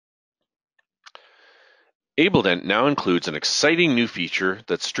ABELDent now includes an exciting new feature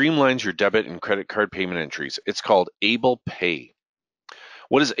that streamlines your debit and credit card payment entries. It's called ABEL Pay.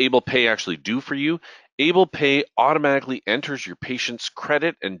 What does ABEL Pay actually do for you? ABEL Pay automatically enters your patient's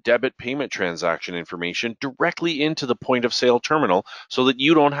credit and debit payment transaction information directly into the point of sale terminal so that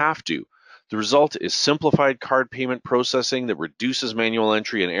you don't have to. The result is simplified card payment processing that reduces manual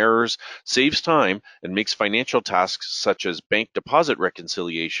entry and errors, saves time, and makes financial tasks such as bank deposit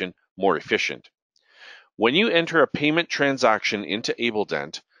reconciliation more efficient. When you enter a payment transaction into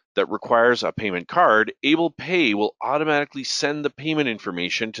ABELDent that requires a payment card, ABEL Pay will automatically send the payment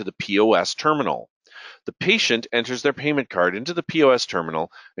information to the POS terminal. The patient enters their payment card into the POS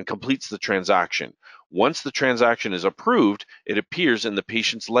terminal and completes the transaction. Once the transaction is approved, it appears in the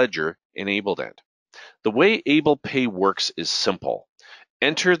patient's ledger in ABELDent. The way ABEL Pay works is simple.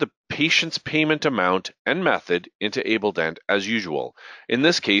 Enter the patient's payment amount and method into ABELDent as usual. In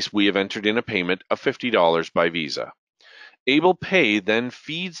this case, we have entered in a payment of $50 by Visa. ABEL Pay then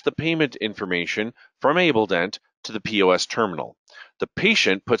feeds the payment information from ABELDent to the POS terminal. The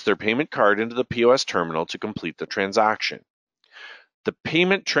patient puts their payment card into the POS terminal to complete the transaction. The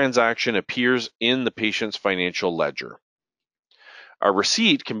payment transaction appears in the patient's financial ledger. A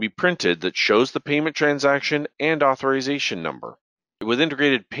receipt can be printed that shows the payment transaction and authorization number. With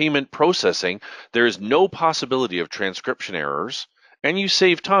integrated payment processing, there is no possibility of transcription errors, and you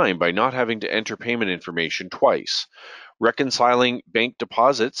save time by not having to enter payment information twice. Reconciling bank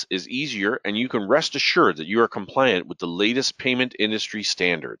deposits is easier, and you can rest assured that you are compliant with the latest payment industry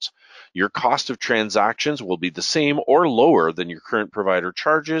standards. Your cost of transactions will be the same or lower than your current provider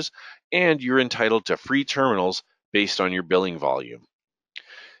charges, and you're entitled to free terminals based on your billing volume.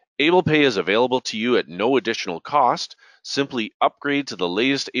 ABEL Pay is available to you at no additional cost. Simply upgrade to the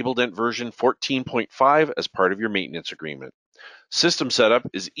latest ABELDent version 14.5 as part of your maintenance agreement. System setup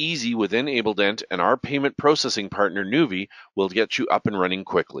is easy within ABELDent, and our payment processing partner Nuvi will get you up and running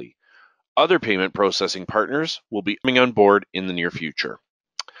quickly. Other payment processing partners will be coming on board in the near future.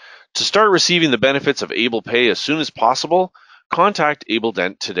 To start receiving the benefits of ABEL Pay as soon as possible, contact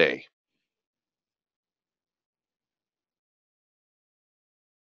ABELDent today.